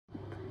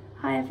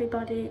Hi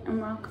everybody and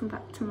welcome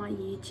back to my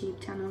YouTube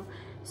channel.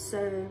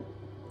 So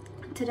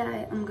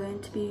today I'm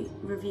going to be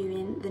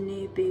reviewing the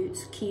new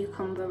Boots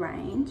Cucumber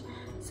range.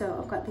 So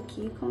I've got the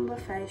Cucumber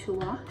Facial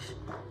Wash,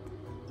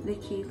 the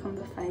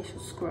Cucumber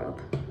Facial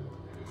Scrub,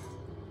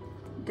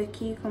 the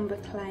Cucumber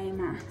Clay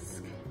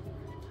Mask,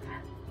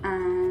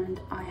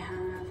 and I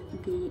have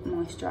the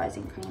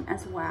moisturising cream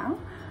as well.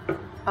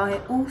 I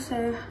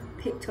also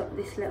picked up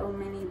this little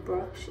mini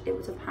brush. It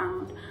was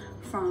 £1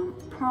 from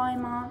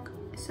Primark.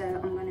 So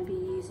I'm going to be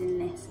using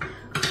this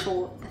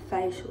for the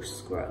facial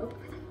scrub.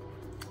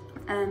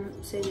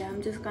 So yeah,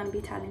 I'm just going to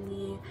be telling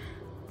you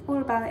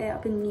all about it.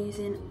 I've been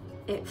using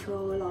it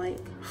for like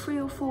 3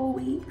 or 4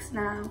 weeks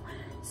now,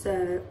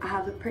 so I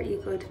have a pretty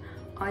good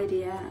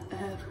idea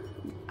of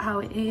how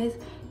it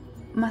is.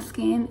 My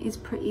skin is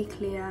pretty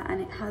clear and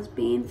it has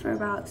been for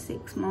about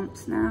 6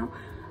 months now,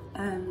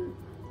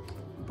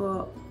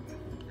 but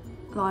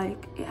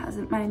like it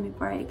hasn't made me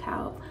break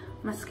out.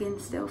 My skin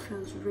still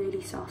feels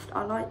really soft.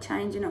 I like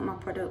changing up my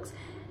products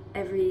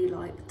every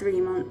like 3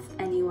 months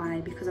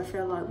anyway, because I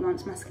feel like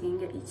once my skin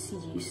gets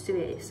used to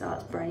it, it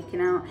starts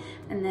breaking out,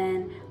 and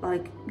then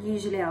like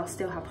usually I'll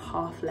still have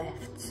half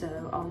left,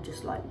 so I'll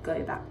just like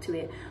go back to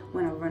it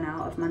when I run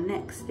out of my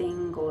next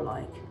thing, or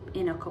like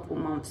in a couple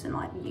months, and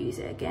like use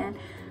it again.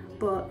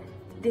 But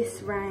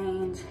this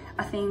range,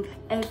 I think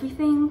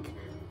everything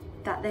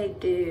that they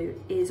do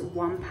is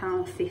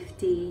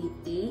 £1.50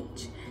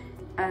 each.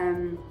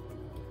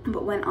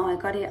 But when I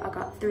got it, I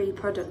got 3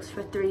 products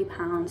for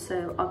 £3.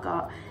 So I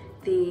got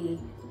the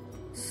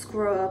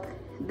scrub,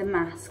 the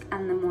mask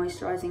and the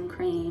moisturising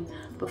cream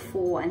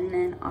before, and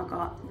then I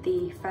got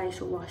the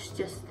facial wash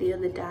just the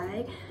other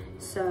day.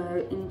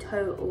 So in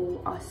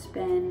total I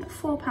spent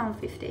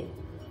 £4.50,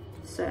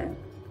 so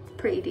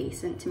pretty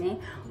decent to me.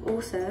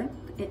 Also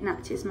it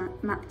matches my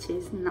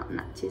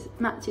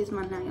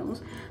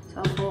nails, so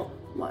I thought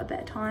what a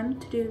better time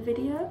to do a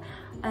video.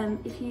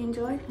 If you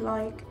enjoy,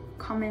 like,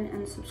 comment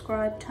and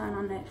subscribe, turn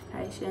on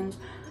notifications,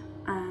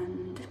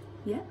 and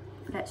yeah,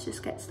 let's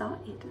just get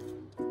started.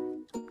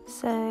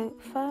 So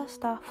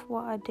first off,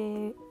 what I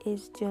do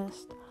is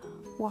just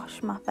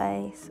wash my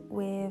face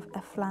with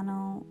a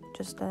flannel,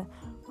 just a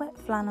wet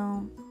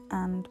flannel,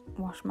 and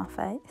wash my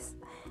face.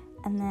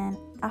 And then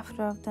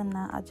after I've done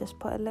that, I just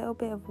put a little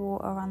bit of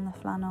water on the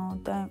flannel,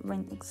 don't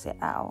rinse it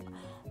out,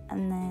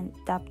 and then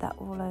dab that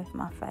all over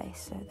my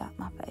face so that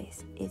my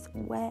face is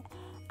wet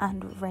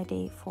and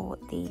ready for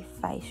the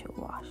facial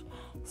wash.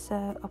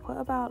 So I put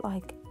about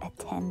like a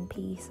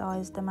 10p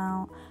sized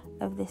amount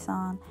of this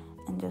on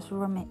and just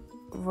rub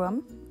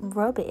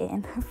it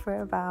in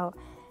for about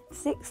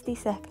 60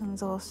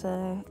 seconds or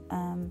so.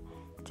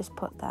 Just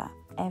put that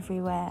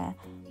everywhere,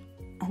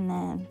 and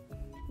then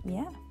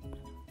yeah,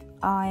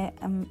 I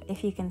am,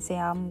 if you can see,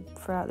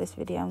 throughout this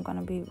video I'm going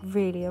to be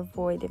really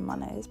avoiding my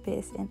nose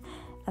piercing,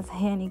 as I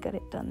only got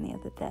it done the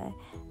other day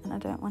and I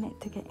don't want it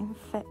to get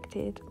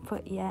infected.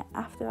 But yeah,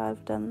 after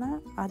I've done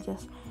that, I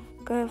just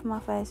go over my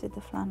face with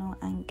the flannel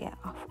and get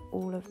off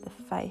all of the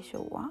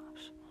facial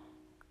wash.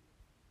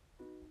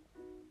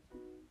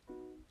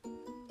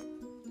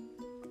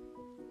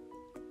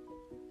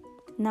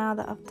 Now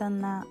that I've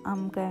done that,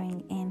 I'm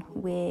going in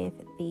with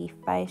the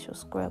facial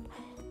scrub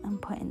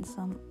and putting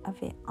some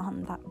of it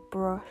on that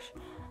brush.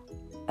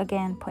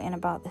 Again, putting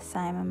about the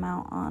same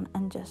amount on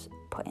and just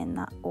putting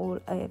that all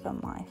over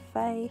my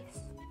face.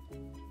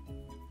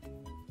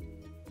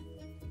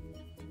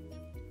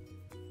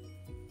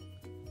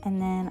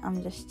 And then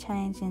I'm just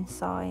changing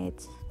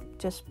sides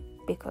just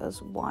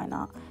because why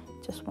not?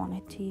 Just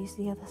wanted to use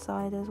the other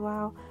side as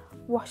well.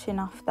 Washing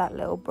off that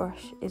little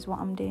brush is what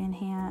I'm doing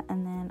here,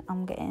 and then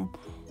I'm getting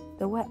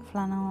the wet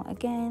flannel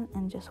again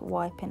and just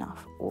wiping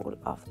off all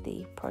of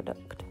the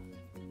product.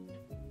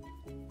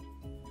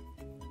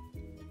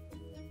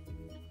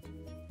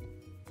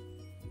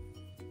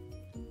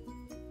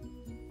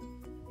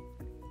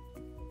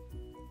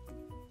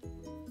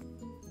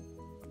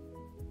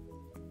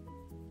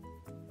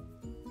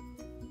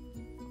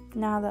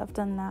 Now that I've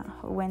done that,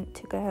 I went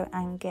to go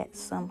and get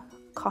some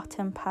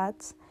cotton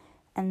pads,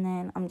 and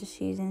then I'm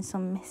just using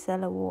some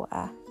micellar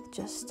water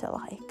just to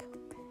like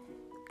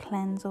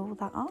cleanse all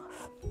that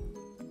off.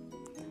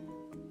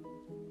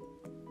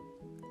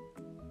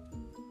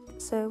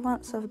 So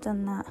once I've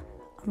done that,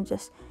 I'm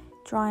just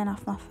drying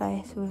off my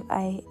face with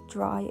a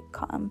dry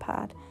cotton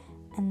pad,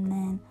 and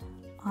then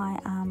I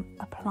am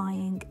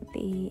applying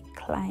the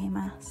clay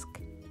mask.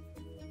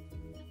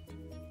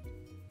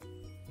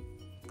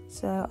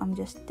 So I'm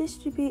just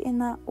distributing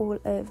that all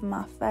over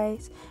my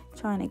face,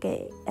 trying to get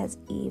it as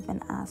even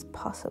as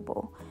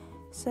possible.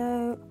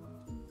 So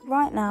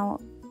right now,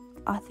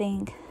 I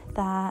think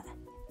that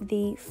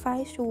the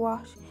facial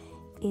wash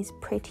is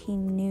pretty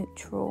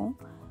neutral,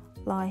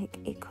 like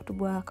it could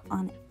work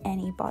on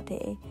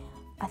anybody.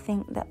 I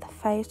think that the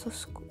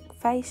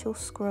facial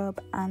scrub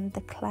and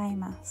the clay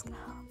mask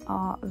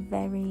are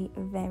very,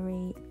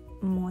 very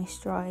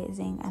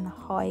moisturising and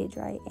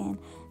hydrating.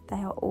 They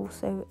are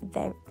also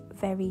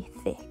very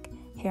thick.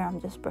 Here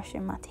I'm just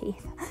brushing my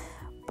teeth.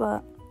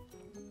 But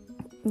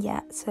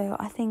yeah, so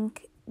I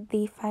think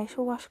the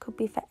facial wash could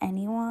be for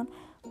anyone,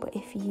 but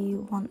if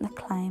you want the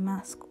clay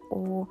mask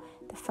or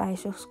the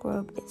facial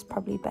scrub, it's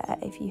probably better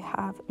if you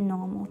have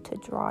normal to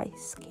dry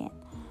skin.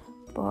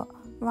 But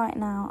right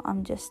now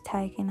I'm just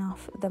taking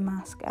off the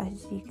mask,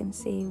 as you can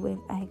see, with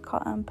a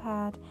cotton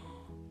pad,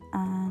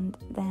 and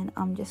then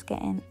I'm just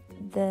getting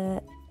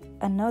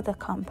another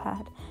cotton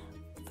pad,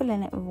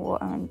 filling it with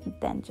water, and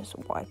then just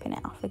wiping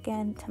it off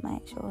again to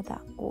make sure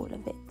that all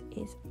of it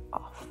is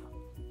off.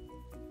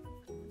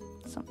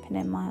 Something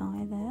in my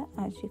eye there,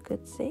 as you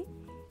could see,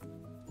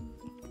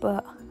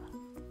 but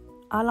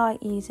I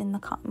like using the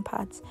cotton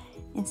pads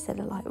instead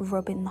of like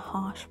rubbing the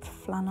harsh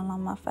flannel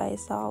on my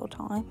face the whole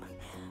time.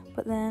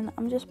 But then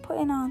I'm just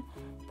putting on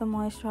the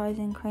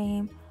moisturising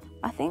cream.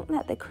 I think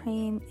that the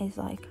cream is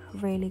like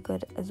really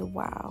good as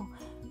well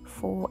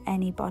for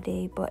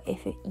anybody, but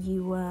if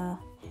you were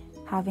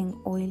having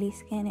oily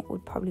skin, it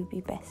would probably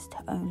be best to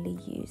only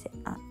use it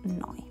at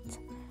night.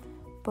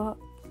 But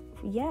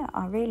yeah,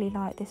 I really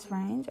like this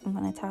range. I'm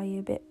going to tell you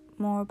a bit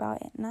more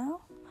about it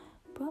now,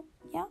 but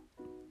yeah,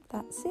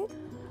 that's it.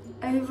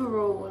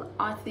 Overall,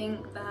 I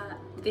think that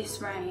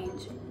this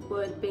range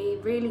would be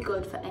really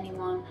good for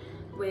anyone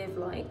with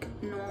like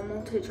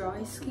normal to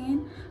dry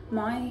skin.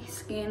 My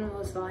skin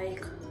was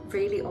like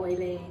really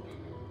oily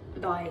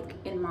like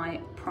in my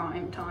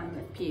prime time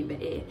of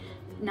puberty.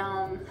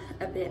 Now I'm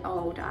a bit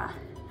older,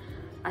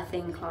 I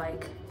think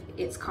like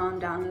it's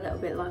calmed down a little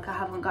bit, like I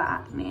haven't got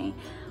acne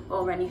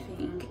or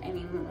anything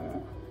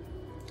anymore,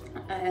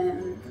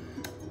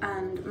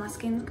 and my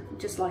skin's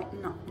just like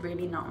not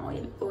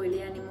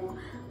oily anymore.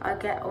 I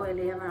get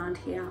oily around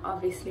here,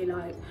 obviously,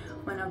 like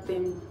when I've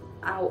been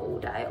out all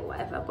day or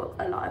whatever, but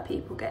a lot of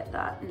people get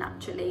that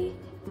naturally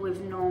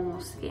with normal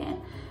skin.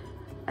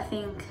 I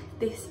think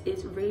this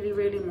is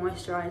really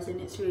moisturising.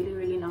 It's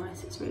really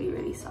nice. It's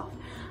really soft.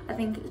 I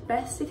think it's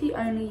best if you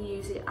only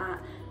use it at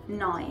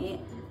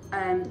night.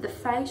 The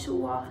facial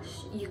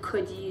wash you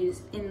could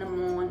use in the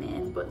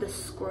morning, but the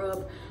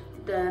scrub,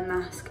 the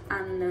mask,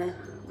 and the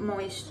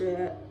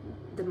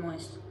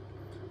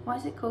what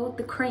is it called?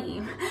 The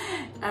cream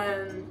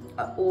are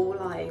all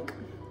like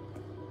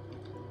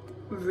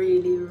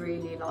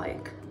really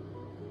like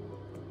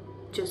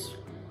just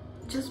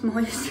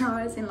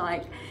moisturising.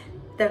 Like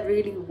they're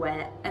really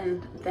wet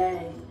and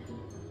they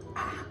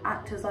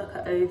act as like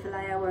an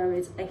overlayer,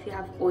 whereas if you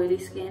have oily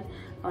skin,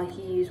 like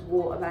you use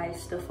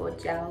water-based stuff or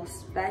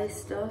gel-based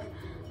stuff,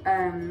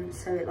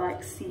 so it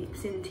like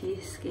seeps into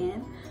your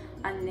skin,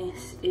 and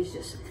this is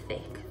just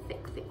thick,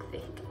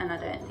 and I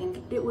don't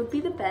think it would be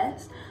the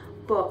best,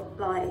 but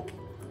like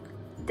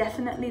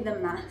definitely the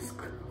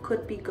mask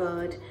could be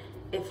good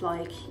if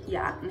like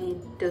your acne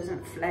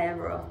doesn't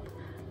flare up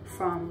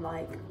from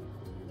like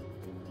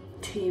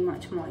too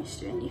much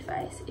moisture in your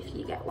face, if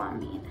you get what I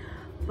mean.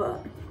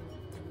 But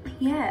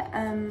yeah,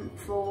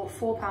 for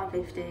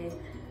 £4.50,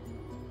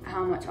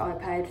 how much I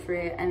paid for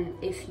it, and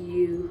if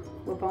you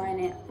were buying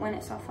it when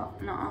it's off,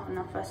 not on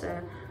offer,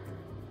 so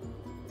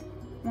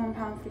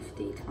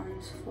 £1.50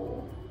 times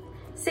 4,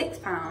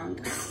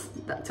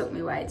 £6. That took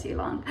me way too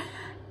long.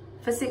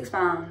 For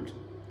 £6,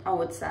 I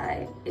would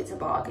say it's a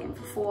bargain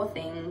for 4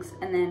 things,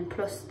 and then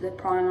plus the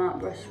Primark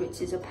brush,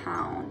 which is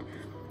 £1,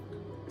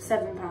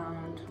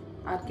 £7.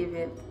 I'd give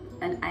it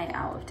an 8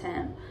 out of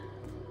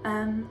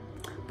 10.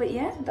 But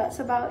yeah, that's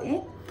about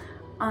it.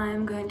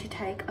 I'm going to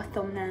take a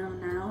thumbnail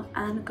now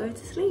and go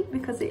to sleep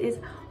because it is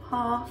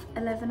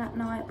 11:30 at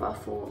night, but I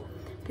thought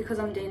because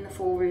I'm doing the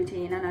full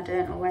routine and I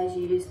don't always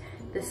use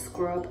the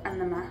scrub and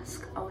the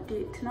mask, I will do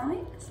it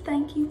tonight. So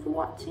thank you for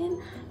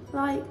watching.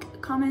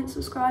 Like, comment,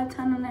 subscribe,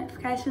 turn on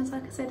notifications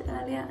like I said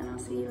earlier, and I'll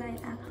see you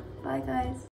later. Bye guys.